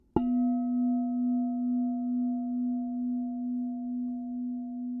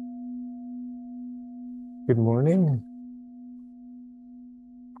Good morning.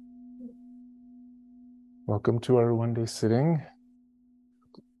 Welcome to our one-day sitting.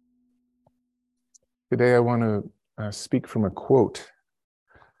 Today I want to speak from a quote,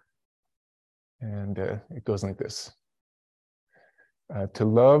 and it goes like this. To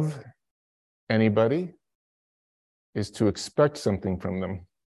love anybody is to expect something from them,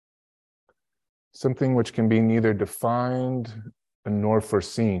 something which can be neither defined nor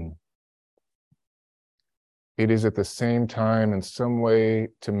foreseen. It is at the same time in some way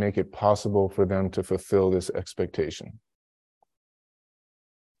to make it possible for them to fulfill this expectation.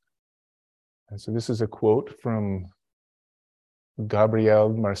 And so this is a quote from Gabriel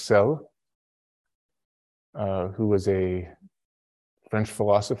Marcel, who was a French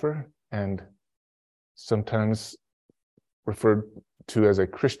philosopher and sometimes referred to as a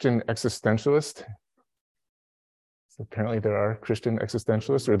Christian existentialist. So apparently there are Christian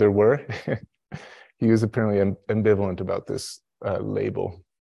existentialists, or there were. He was apparently ambivalent about this label.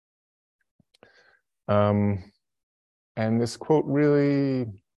 And this quote really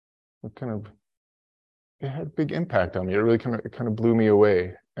it had a big impact on me. It really kind of blew me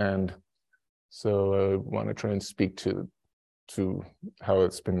away. And so I want to try and speak to how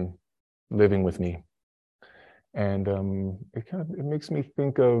it's been living with me. And it makes me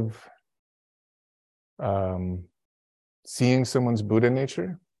think of seeing someone's Buddha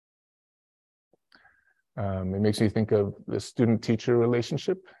nature. It makes me think of the student-teacher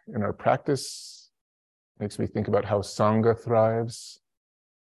relationship in our practice. It makes me think about how Sangha thrives,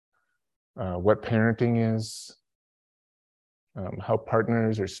 what parenting is, how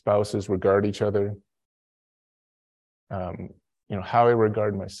partners or spouses regard each other, how I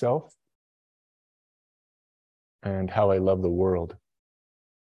regard myself, and how I love the world.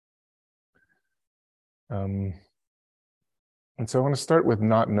 And so I want to start with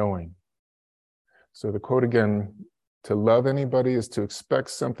not knowing. So the quote again, to love anybody is to expect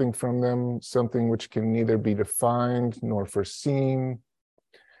something from them, something which can neither be defined nor foreseen.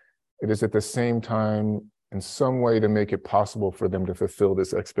 It is at the same time in some way to make it possible for them to fulfill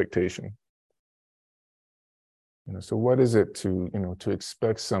this expectation. So what is it to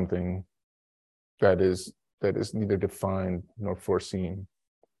expect something that is neither defined nor foreseen?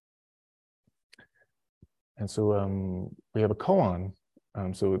 And so we have a koan.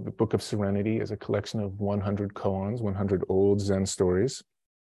 So the Book of Serenity is a collection of 100 koans, 100 old Zen stories.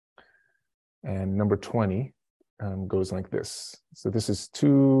 And number 20 goes like this. So this is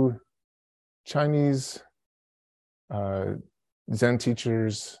two Chinese Zen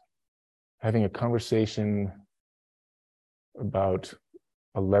teachers having a conversation about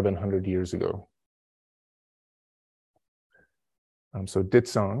 1100 years ago. So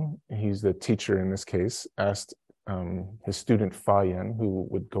Ditsang, he's the teacher in this case, asked his student Fa Yan, who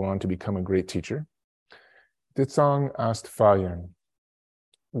would go on to become a great teacher. Ditsang asked Fa Yan,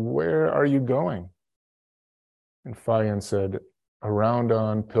 "Where are you going?" And Fa Yan said, "Around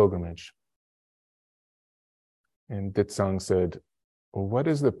on pilgrimage." And Ditsang said, "Well, what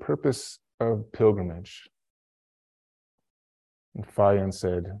is the purpose of pilgrimage?" And Fa Yan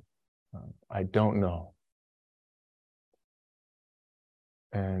said, "I don't know."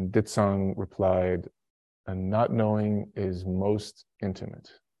 And Ditsang replied, "And not knowing is most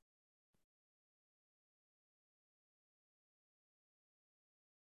intimate."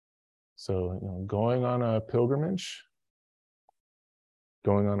 So, going on a pilgrimage,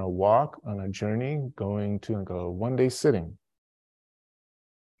 going on a walk, on a journey, going to like a one-day sitting,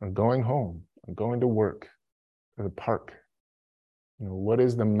 or going home, or going to work, to the park. What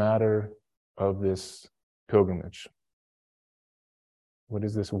is the matter of this pilgrimage? What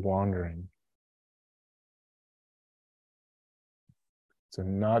is this wandering? So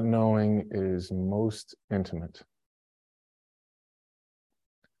not knowing is most intimate.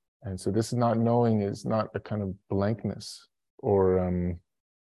 And so this not knowing is not a kind of blankness or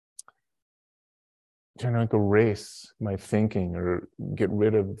trying to erase my thinking or get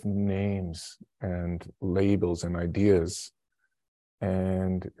rid of names and labels and ideas.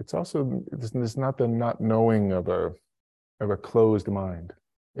 And it's also, it's not the not knowing of a closed mind.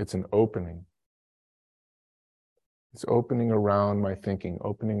 It's an opening. It's opening around my thinking,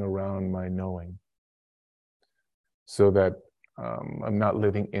 opening around my knowing, so that I'm not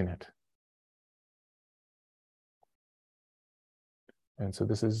living in it. And so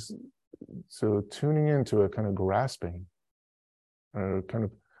this is, so tuning into a kind of grasping, or kind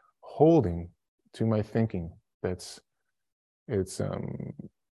of holding to my thinking it's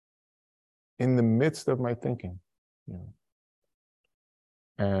in the midst of my thinking,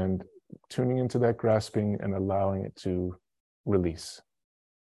 and tuning into that grasping and allowing it to release.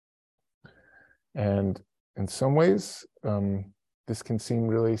 And in some ways, this can seem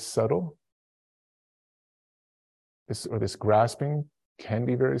really subtle. This grasping can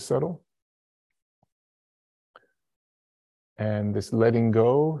be very subtle. And this letting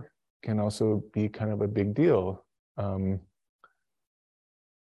go can also be kind of a big deal,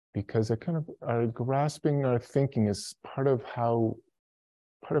 because our grasping our thinking is part of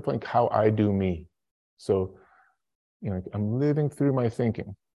like how I do me. So, I'm living through my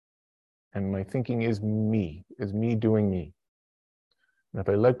thinking, and my thinking is me doing me. And if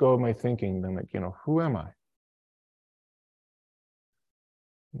I let go of my thinking, then who am I?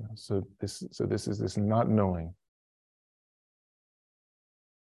 So this is this not knowing.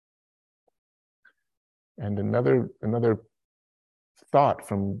 And another thought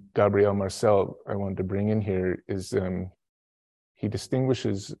from Gabriel Marcel I wanted to bring in here is he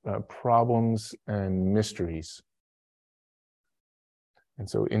distinguishes problems and mysteries. And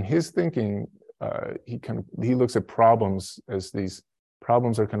so in his thinking, he looks at problems as these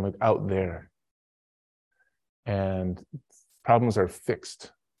problems are kind of like out there, and problems are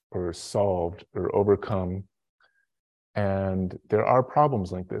fixed or solved or overcome. And there are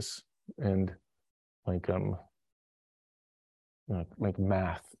problems like this, and like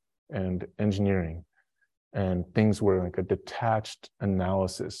math and engineering and things where like a detached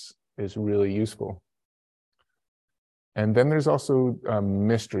analysis is really useful. And then there's also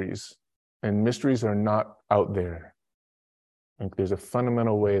mysteries, and mysteries are not out there. Like there's a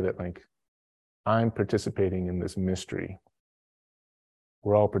fundamental way that like I'm participating in this mystery.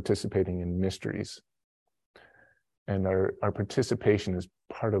 We're all participating in mysteries. And our participation is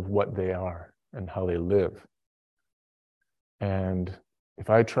part of what they are and how they live. And if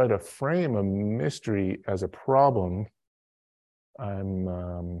I try to frame a mystery as a problem,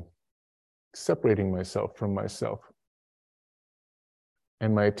 I'm separating myself from myself.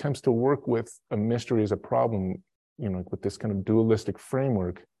 And my attempts to work with a mystery as a problem, with this kind of dualistic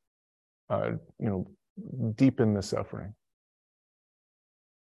framework, deepen the suffering.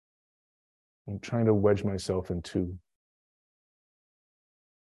 I'm trying to wedge myself in two.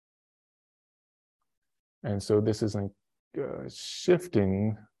 And so this is like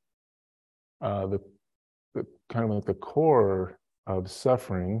shifting the kind of like the core of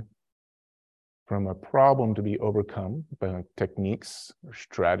suffering from a problem to be overcome by like techniques or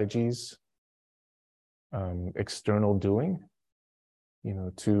strategies, external doing,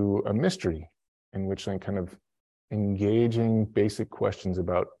 to a mystery in which I'm kind of engaging basic questions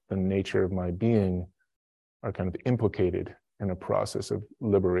about the nature of my being are kind of implicated in a process of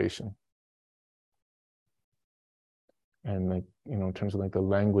liberation. And like, in terms of like the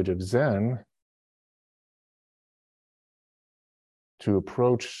language of Zen, to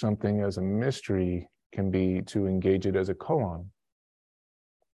approach something as a mystery can be to engage it as a koan.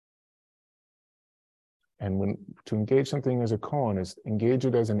 And to engage something as a koan is engage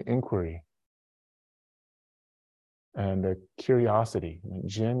it as an inquiry and a curiosity, like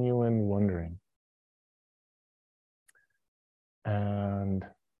genuine wondering. And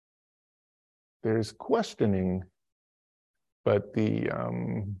there's questioning, but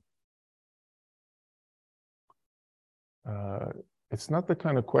it's not the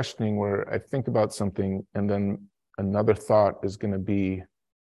kind of questioning where I think about something and then another thought is going to be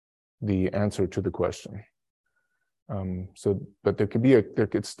the answer to the question. But there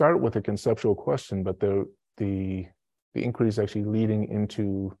could start with a conceptual question, but the inquiry is actually leading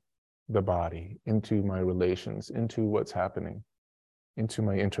into the body, into my relations, into what's happening, into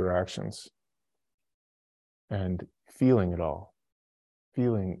my interactions, and feeling it all,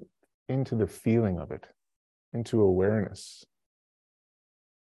 feeling into the feeling of it, into awareness.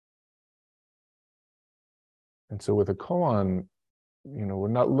 And so with a koan, we're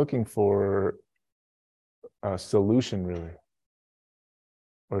not looking for a solution really,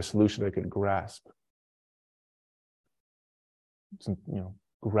 or a solution I could grasp. So,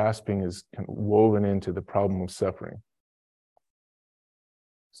 grasping is kind of woven into the problem of suffering.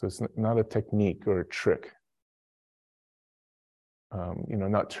 So it's not a technique or a trick.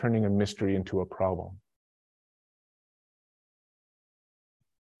 Not turning a mystery into a problem.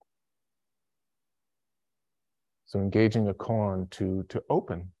 So engaging a koan to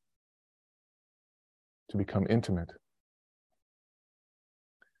open, to become intimate.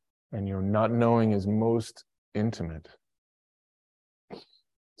 And not knowing is most intimate.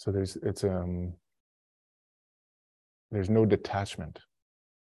 So there's no detachment.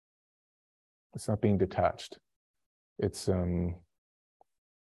 It's not being detached. It's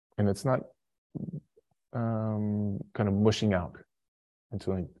and it's not kind of mushing out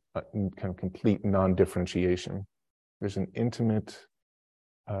into like kind of complete non-differentiation. There's an intimate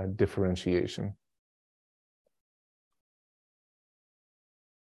differentiation.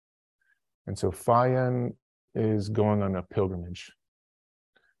 And so Fayan is going on a pilgrimage,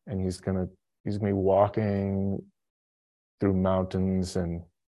 and he's gonna be walking through mountains and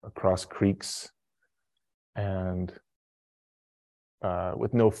across creeks, and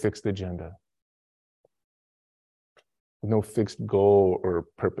with no fixed agenda, no fixed goal or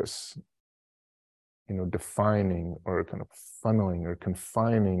purpose, defining or kind of funneling or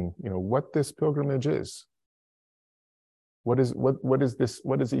confining, what this pilgrimage is. What is this?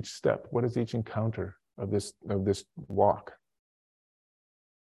 What is each step? What is each encounter of this walk?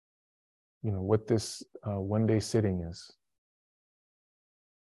 What this one day sitting is.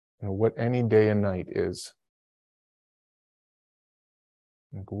 What any day and night is.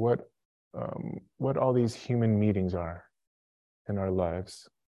 Like what all these human meetings are in our lives.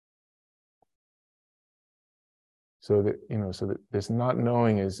 So that this not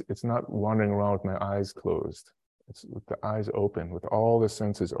knowing it's not wandering around with my eyes closed. It's with the eyes open, with all the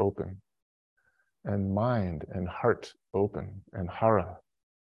senses open, and mind and heart open, and hara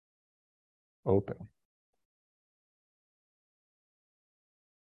open.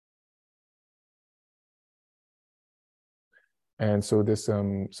 And so there's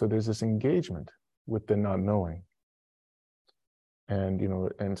this engagement with the not knowing, and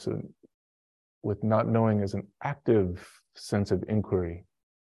so with not knowing as an active sense of inquiry.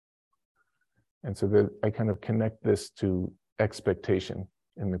 And so that I kind of connect this to expectation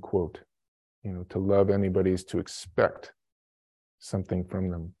in the quote. To love anybody is to expect something from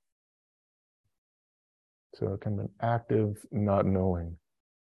them. So kind of an active not knowing,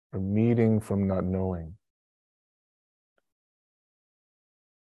 or meeting from not knowing.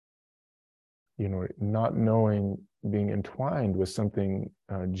 Not knowing being entwined with something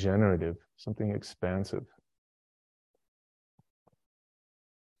generative, something expansive.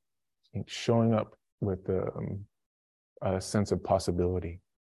 Showing up with a sense of possibility.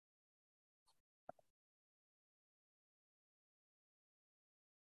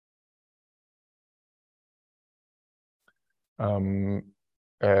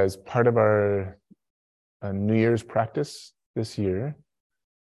 As part of our New Year's practice this year,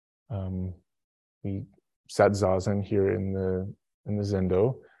 we sat zazen here in the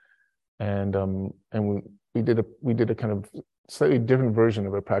zendo, and we did a kind of slightly different version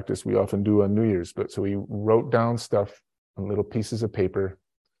of a practice we often do on New Year's. But so we wrote down stuff on little pieces of paper,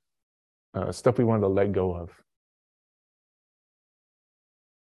 stuff we wanted to let go of.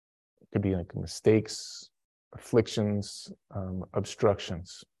 It could be like mistakes, afflictions,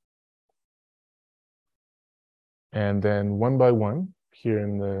 obstructions. And then one by one, here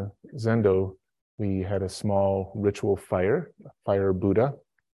in the zendo, we had a small ritual fire, a fire Buddha,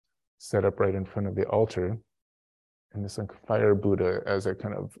 set up right in front of the altar. And this like fire Buddha as a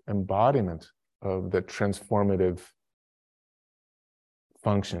kind of embodiment of the transformative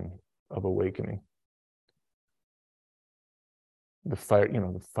function of awakening. The fire,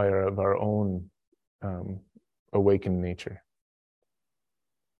 the fire of our own awakened nature.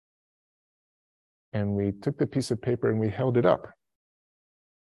 And we took the piece of paper and we held it up,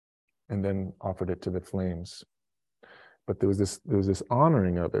 and then offered it to the flames. But there was this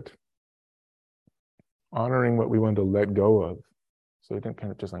honoring of it, honoring what we wanted to let go of. So we didn't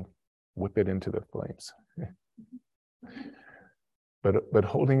kind of just like whip it into the flames. but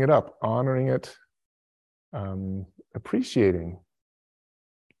holding it up, honoring it, appreciating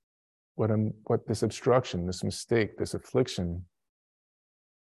what this obstruction, this mistake, this affliction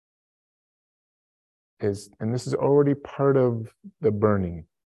is, and this is already part of the burning.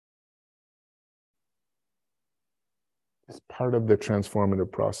 It's part of the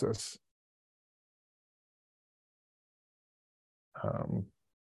transformative process.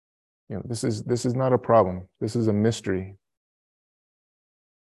 This is not a problem. This is a mystery.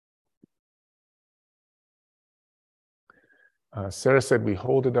 Sarah said we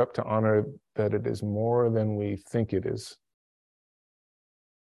hold it up to honor that it is more than we think it is.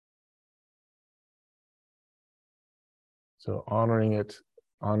 So honoring it,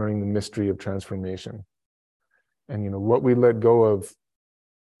 honoring the mystery of transformation. And what we let go of,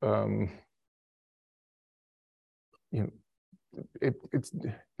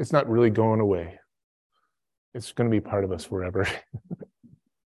 it's not really going away. It's going to be part of us forever.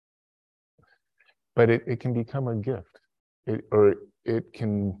 But it can become a gift. It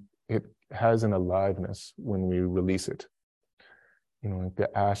has an aliveness when we release it. Like the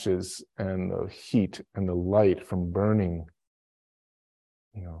ashes and the heat and the light from burning,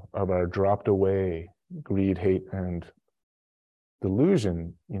 of our dropped away greed, hate, and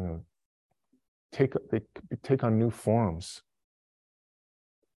delusion, they take on new forms.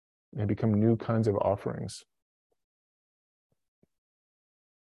 They become new kinds of offerings.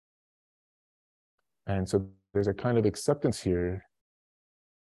 And so there's a kind of acceptance here,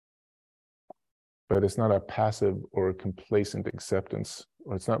 but it's not a passive or complacent acceptance,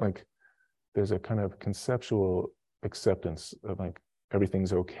 or it's not like there's a kind of conceptual acceptance of like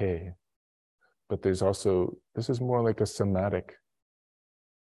everything's okay. But there's also, this is more like a somatic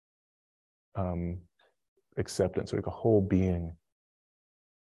acceptance, like a whole being.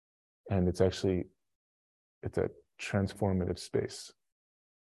 And it's actually, it's a transformative space.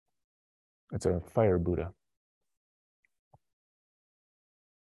 It's a fire Buddha.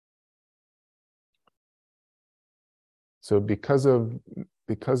 So because of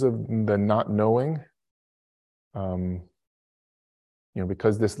the not knowing,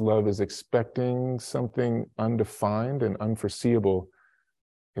 because this love is expecting something undefined and unforeseeable,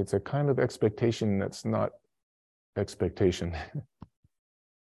 it's a kind of expectation that's not expectation.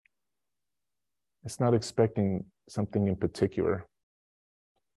 It's not expecting something in particular.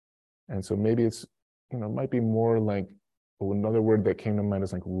 And so maybe it's, might be more like, another word that came to mind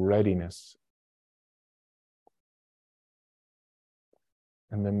is like readiness.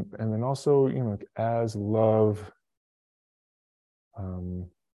 And then also, as love,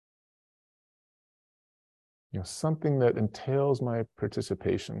 something that entails my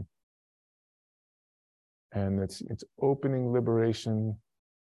participation. And it's opening liberation.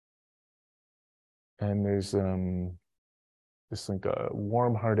 And there's this like a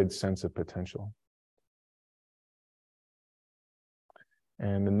warm-hearted sense of potential.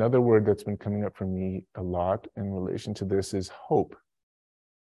 And another word that's been coming up for me a lot in relation to this is hope.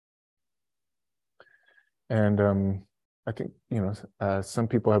 And I think, some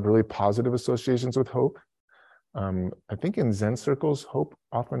people have really positive associations with hope. I think in Zen circles, hope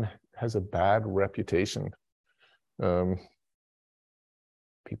often has a bad reputation. People,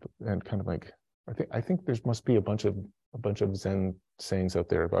 and kind of like, I think there must be a bunch of Zen sayings out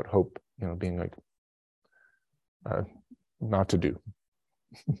there about hope, being like not to do.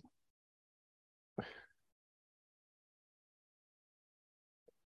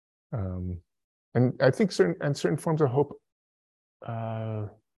 And I think certain forms of hope,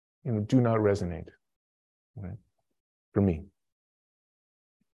 do not resonate, right? For me.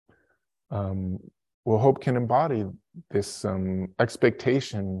 Well, hope can embody this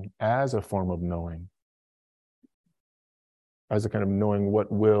expectation as a form of knowing, as a kind of knowing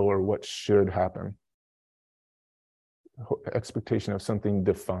what will or what should happen. Expectation of something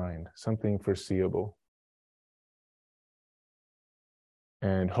defined, something foreseeable.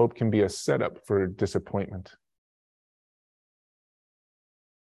 And hope can be a setup for disappointment.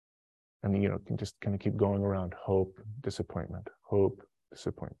 And, can just kind of keep going around hope, disappointment, hope,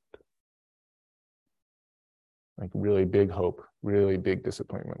 disappointment. Like really big hope, really big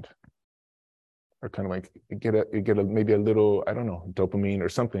disappointment. Or kind of like you get maybe a little, I don't know, dopamine or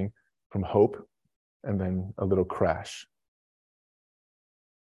something from hope, and then a little crash.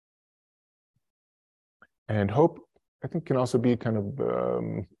 And hope, I think, can also be kind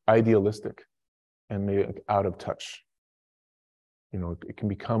of idealistic and maybe out of touch. It can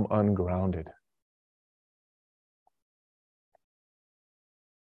become ungrounded.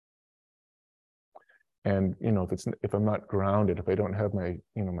 And if I'm not grounded, if I don't have my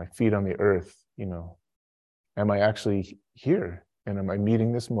my feet on the earth, am I actually here? And am I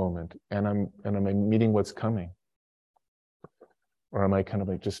meeting this moment? And am I meeting what's coming? Or am I kind of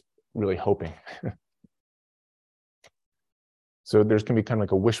like just really hoping? So there's can be kind of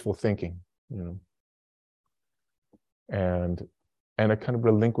like a wishful thinking, and a kind of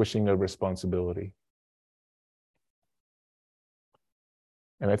relinquishing of responsibility.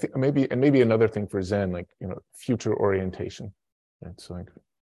 And I think maybe another thing for Zen, like, future orientation. It's like,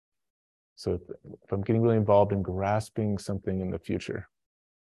 so if I'm getting really involved in grasping something in the future.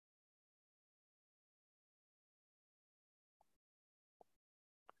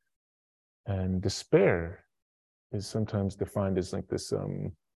 And despair is sometimes defined as like this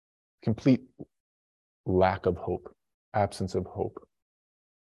complete lack of hope, absence of hope.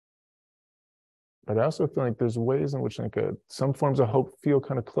 But I also feel like there's ways in which like some forms of hope feel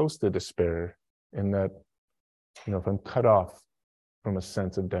kind of close to despair, in that, if I'm cut off from a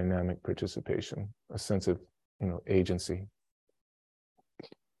sense of dynamic participation, a sense of, agency.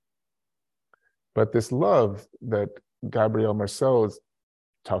 But this love that Gabriel Marcel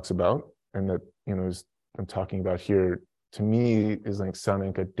talks about, and that, I'm talking about here, to me is like sounding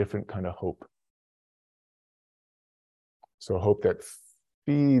like a different kind of hope. So hope that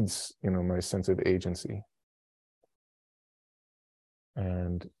feeds, my sense of agency.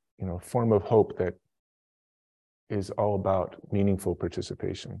 And, a form of hope that is all about meaningful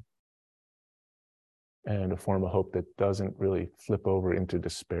participation. And a form of hope that doesn't really flip over into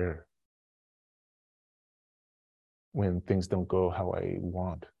despair. when things don't go how I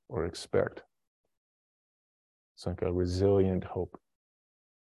want or expect. It's like a resilient hope,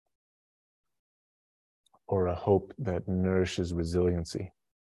 or a hope that nourishes resiliency.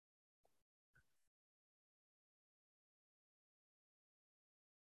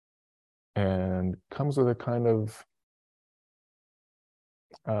 And comes with a kind of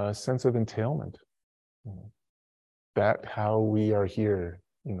sense of entailment. That how we are here,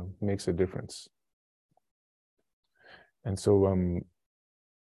 makes a difference. And so I'm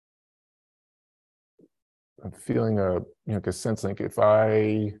feeling a sense like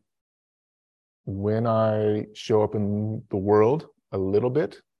when I show up in the world a little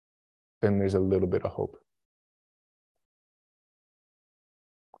bit, then there's a little bit of hope.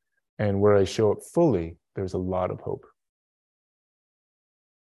 And where I show up fully, there's a lot of hope.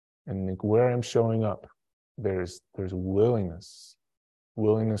 And like where I'm showing up, there's willingness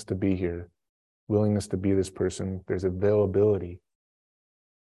to be here, willingness to be this person. There's availability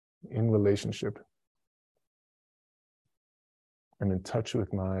in relationship. I'm in touch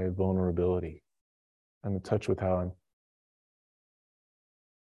with my vulnerability. I'm in touch with how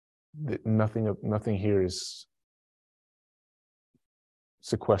nothing here is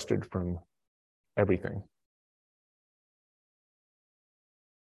sequestered from everything.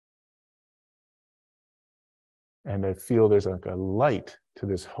 And I feel there's like a light to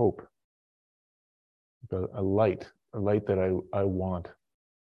this hope, a light that I want.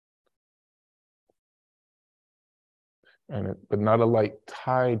 But not a light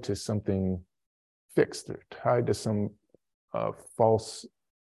tied to something fixed or tied to some false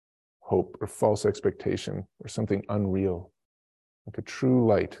hope or false expectation or something unreal, like a true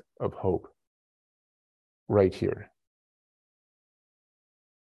light of hope right here.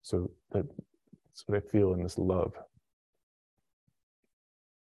 So that's what I feel in this love.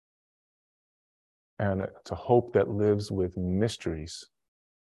 And it's a hope that lives with mysteries,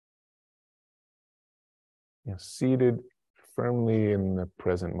 seated firmly in the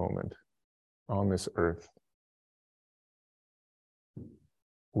present moment on this earth,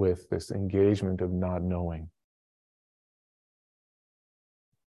 with this engagement of not knowing.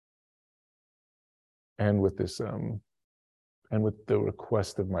 And with this, and with the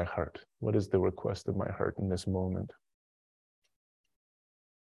request of my heart. What is the request of my heart in this moment?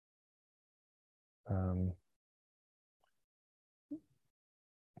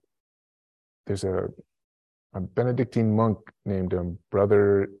 There's a Benedictine monk named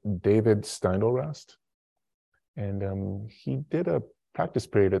Brother David Steindl-Rast, and he did a practice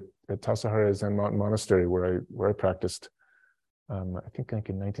period at Tassajara Zen Mountain Monastery where I practiced. I think like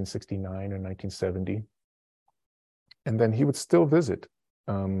in 1969 or 1970, and then he would still visit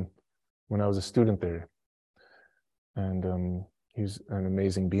when I was a student there, and he's an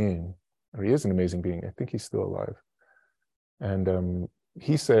amazing being, or he is an amazing being. I think he's still alive, and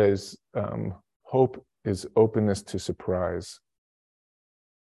he says hope is openness to surprise.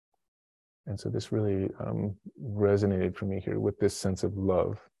 And so this really resonated for me here with this sense of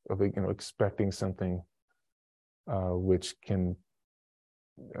love, of expecting something which can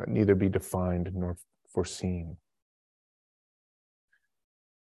neither be defined nor foreseen.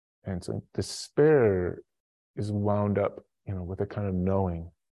 And so despair is wound up, with a kind of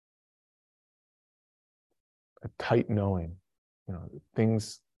knowing, a tight knowing,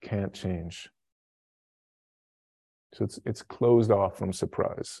 things can't change. So it's closed off from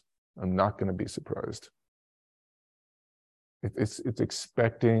surprise. I'm not going to be surprised. It's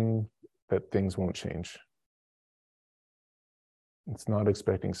expecting that things won't change. It's not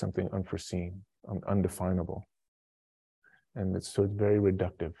expecting something unforeseen, undefinable. And it's very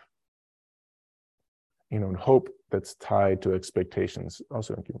reductive. And hope that's tied to expectations,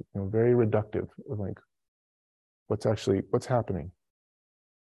 also, very reductive of like, what's happening.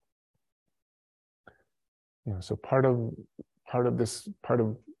 So part of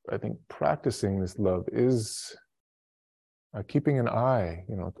I think practicing this love is keeping an eye,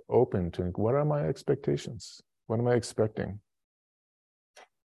 open to what are my expectations? What am I expecting?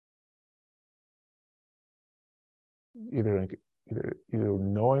 Either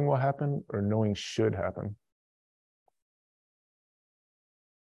knowing what happened or knowing should happen.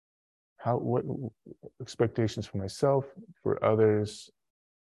 What expectations for myself, for others,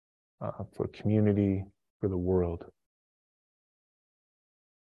 for community, for the world.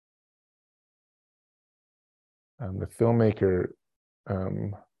 The filmmaker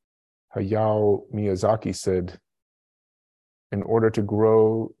Hayao Miyazaki said, "In order to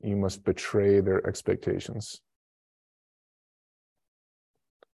grow, you must betray their expectations."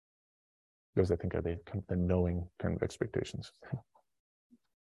 Those, I think, are the knowing kind of expectations.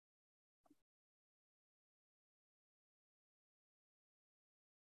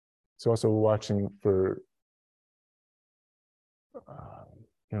 It's also watching for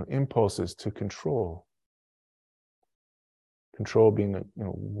impulses to control. Control being,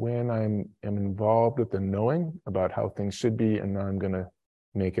 when I am involved with the knowing about how things should be, and now I'm going to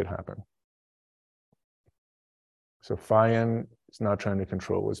make it happen. So Phayan is not trying to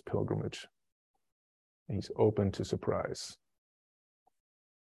control his pilgrimage. He's open to surprise.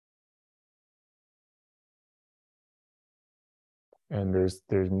 And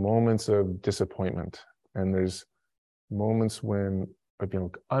there's moments of disappointment, and there's moments when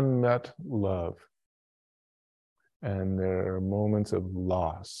unmet love, and there are moments of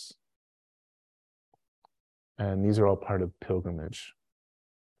loss. And these are all part of pilgrimage.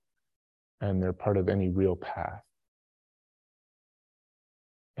 And they're part of any real path.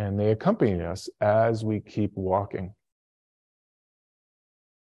 And they accompany us as we keep walking.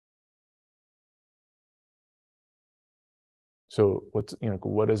 So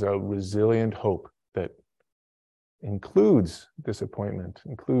what is a resilient hope that includes disappointment,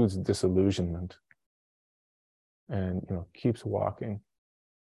 includes disillusionment, and keeps walking?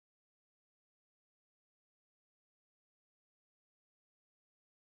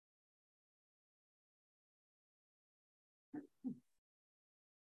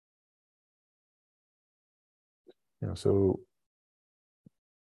 So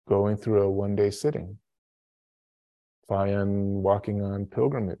going through a one-day sitting, Phayan walking on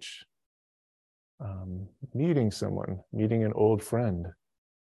pilgrimage, meeting someone, meeting an old friend,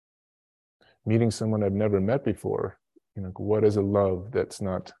 meeting someone I've never met before. What is a love that's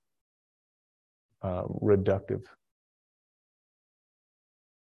not reductive?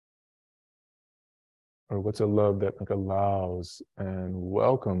 Or what's a love that allows and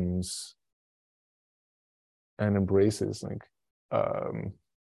welcomes and embraces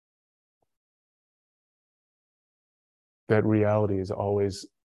that reality is always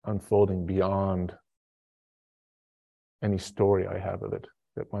unfolding beyond any story I have of it.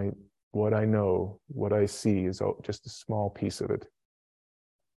 That what I know, what I see is just a small piece of it.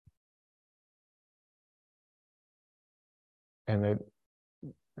 And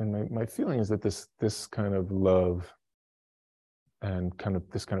my feeling is that this kind of love and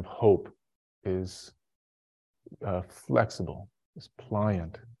this kind of hope is flexible, it's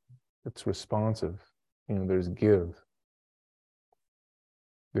pliant, it's responsive. There's give.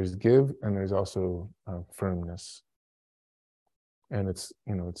 There's give, and there's also firmness. And it's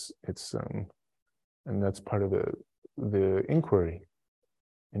and that's part of the inquiry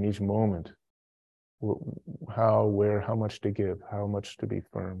in each moment. How, where, how much to give, how much to be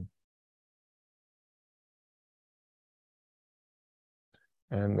firm.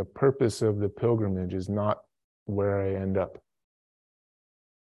 And the purpose of the pilgrimage is not where I end up,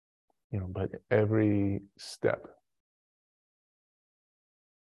 but every step.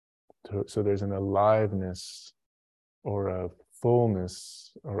 So there's an aliveness or a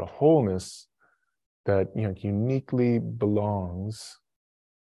fullness or a wholeness that uniquely belongs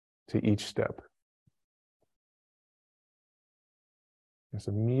to each step. And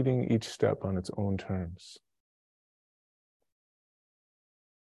so meeting each step on its own terms.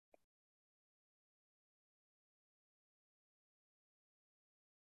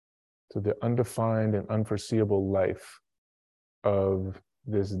 So the undefined and unforeseeable life of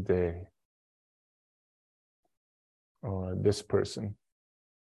this day, or this person,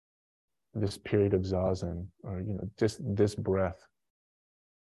 this period of zazen, or just this breath.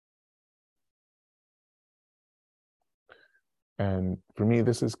 And for me,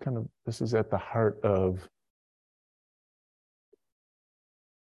 this is at the heart of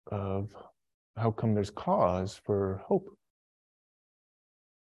how come there's cause for hope.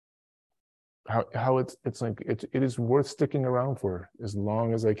 How it is worth sticking around for as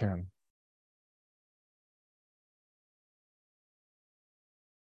long as I can.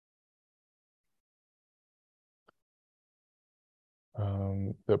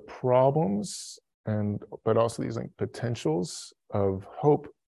 The problems but also these potentials of hope,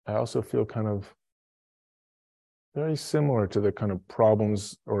 I also feel kind of very similar to the kind of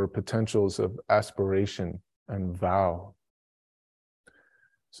problems or potentials of aspiration and vow.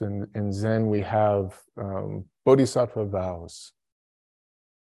 So in Zen, we have bodhisattva vows.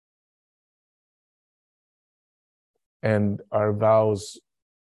 And our vows,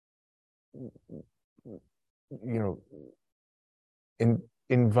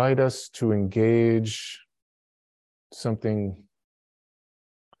 invite us to engage something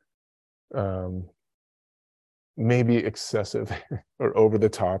maybe excessive or over the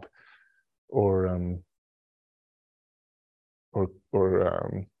top, or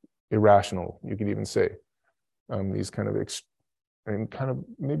irrational, you could even say. These kind of and kind of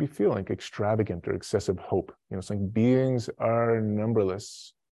maybe feel like extravagant or excessive hope. It's like beings are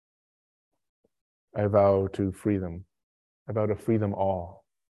numberless. I vow to free them. I vow to free them all.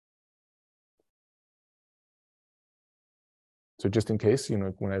 So just in case,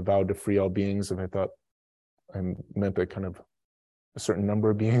 when I vowed to free all beings, and I thought I meant a kind of a certain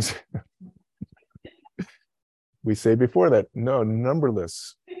number of beings, we say before that, no,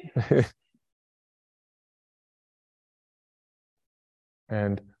 numberless.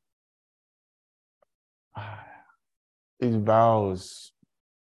 And these vows,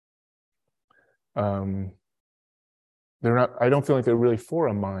 they're not, I don't feel like they're really for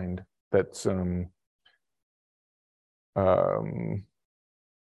a mind that's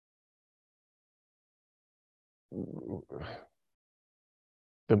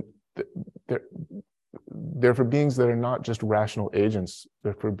they're for beings that are not just rational agents.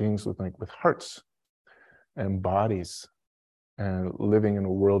 They're for beings with hearts and bodies and living in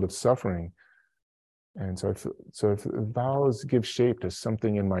a world of suffering. And so if vows give shape to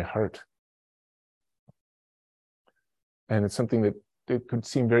something in my heart, and it's something that it could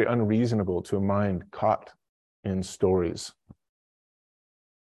seem very unreasonable to a mind caught in stories.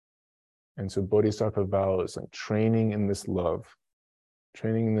 And so Bodhisattva vow is like training in this love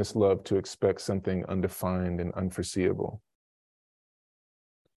to expect something undefined and unforeseeable.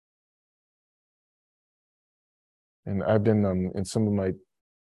 And I've been, in some of my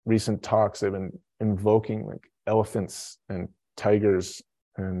recent talks, I've been invoking like elephants and tigers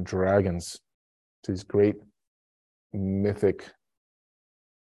and dragons, these great mythic,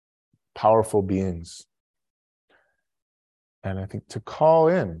 powerful beings. And I think to call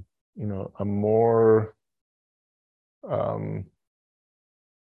in, a more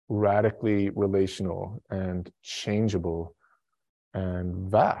radically relational and changeable and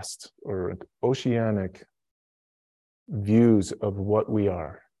vast or oceanic views of what we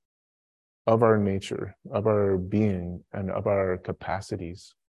are, of our nature, of our being, and of our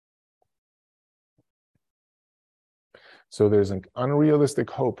capacities. So there's an unrealistic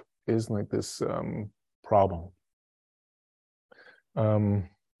hope is like this problem.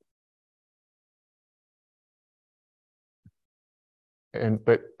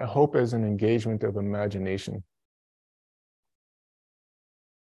 But hope as an engagement of imagination.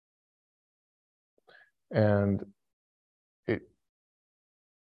 And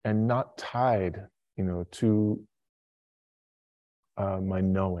not tied, to my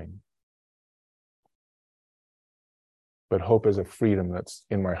knowing. But hope as a freedom that's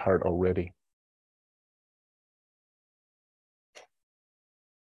in my heart already.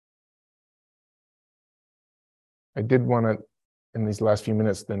 I did want to, in these last few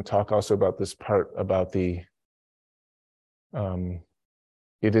minutes, then talk also about this part about it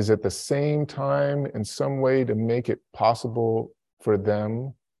is at the same time, in some way, to make it possible for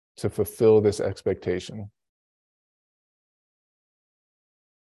them to fulfill this expectation.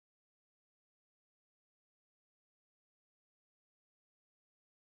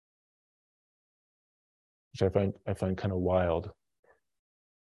 Which I find kind of wild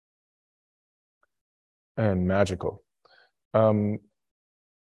and magical. So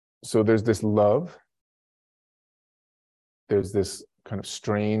there's this love. There's this kind of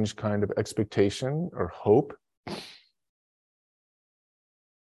strange kind of expectation or hope.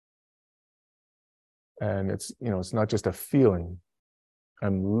 And it's not just a feeling.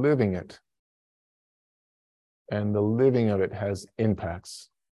 I'm living it. And the living of it has impacts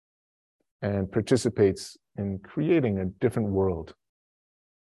and participates in creating a different world.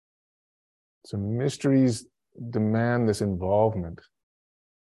 So mysteries demand this involvement.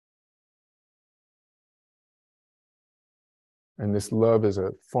 And this love is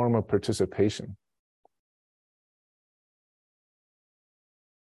a form of participation.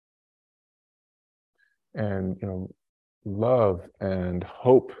 And, love and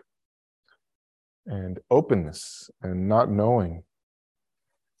hope and openness and not knowing,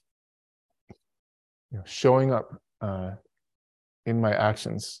 showing up in my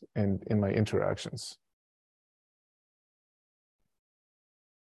actions and in my interactions.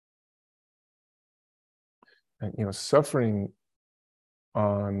 And, suffering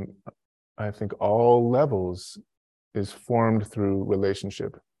on, I think, all levels is formed through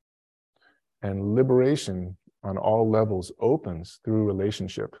relationship. And liberation on all levels opens through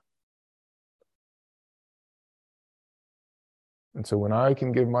relationship. And so when I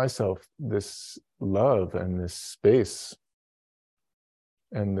can give myself this love and this space,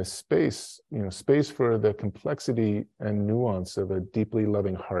 space for the complexity and nuance of a deeply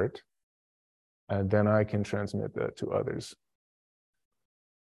loving heart, and then I can transmit that to others.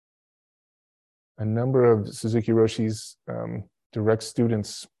 A number of Suzuki Roshi's direct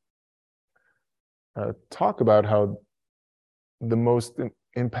students talk about how the most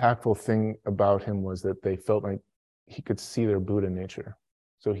impactful thing about him was that they felt like he could see their Buddha nature.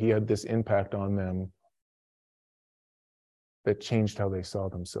 So he had this impact on them that changed how they saw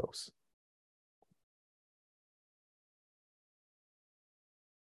themselves.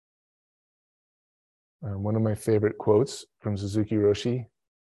 One of my favorite quotes from Suzuki Roshi,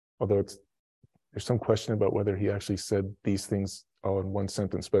 although there's some question about whether he actually said these things all in one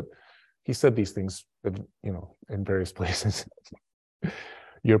sentence, but he said these things, in various places.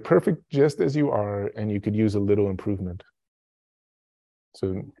 You're perfect just as you are, and you could use a little improvement.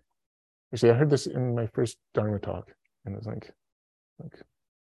 So actually, I heard this in my first Dharma talk, and it was like,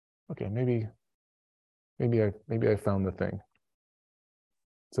 okay, maybe I found the thing.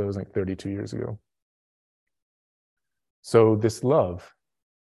 So it was like 32 years ago. So this love,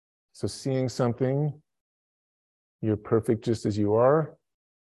 so seeing something, you're perfect just as you are,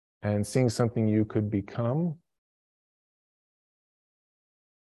 and seeing something you could become,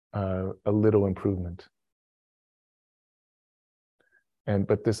 a little improvement.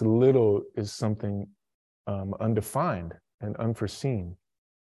 But this little is something undefined and unforeseen.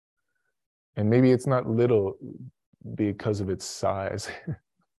 And maybe it's not little because of its size.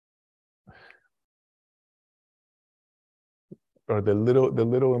 Or the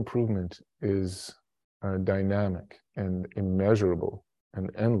little improvement is dynamic and immeasurable and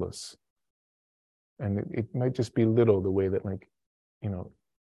endless. And it might just be little, the way that,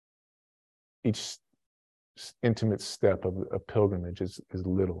 each intimate step of a pilgrimage is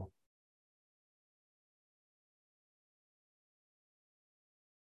little.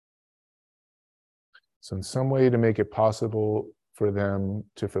 So in some way, to make it possible for them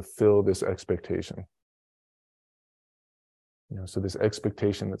to fulfill this expectation. So this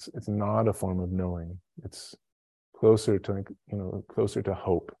expectation, it's not a form of knowing. It's closer to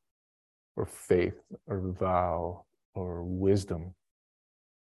hope or faith or vow or wisdom.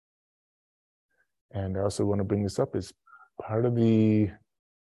 And I also want to bring this up as part of the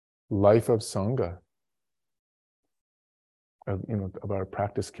life of Sangha, of our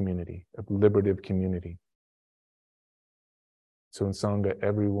practice community, of liberative community. So in Sangha,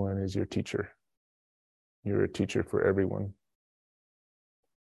 everyone is your teacher. You're a teacher for everyone.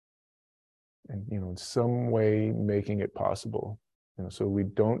 And, in some way making it possible, so we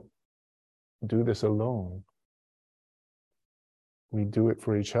don't do this alone. We do it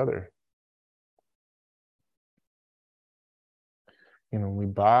for each other. We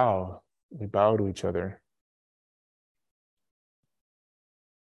bow to each other.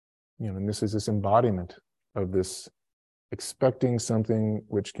 And this is this embodiment of this expecting something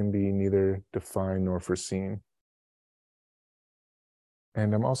which can be neither defined nor foreseen.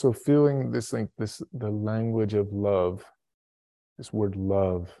 And I'm also feeling the language of love, this word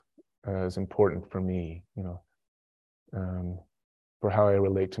love, is important for me, for how I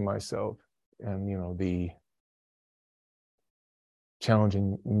relate to myself and, the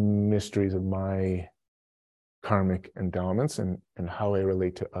challenging mysteries of my karmic endowments and how I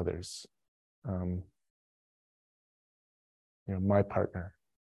relate to others. My partner,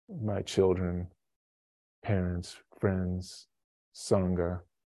 my children, parents, friends, Sangha,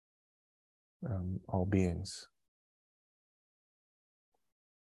 all beings.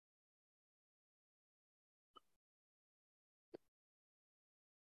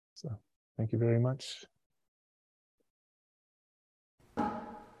 So, thank you very much.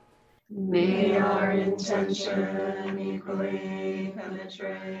 May our intention equally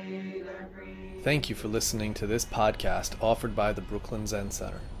penetrate every... Thank you for listening to this podcast offered by the Brooklyn Zen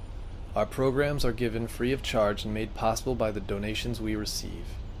Center. Our programs are given free of charge and made possible by the donations we receive.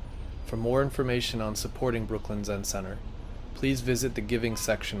 For more information on supporting Brooklyn Zen Center, please visit the giving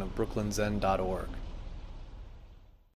section of brooklynzen.org.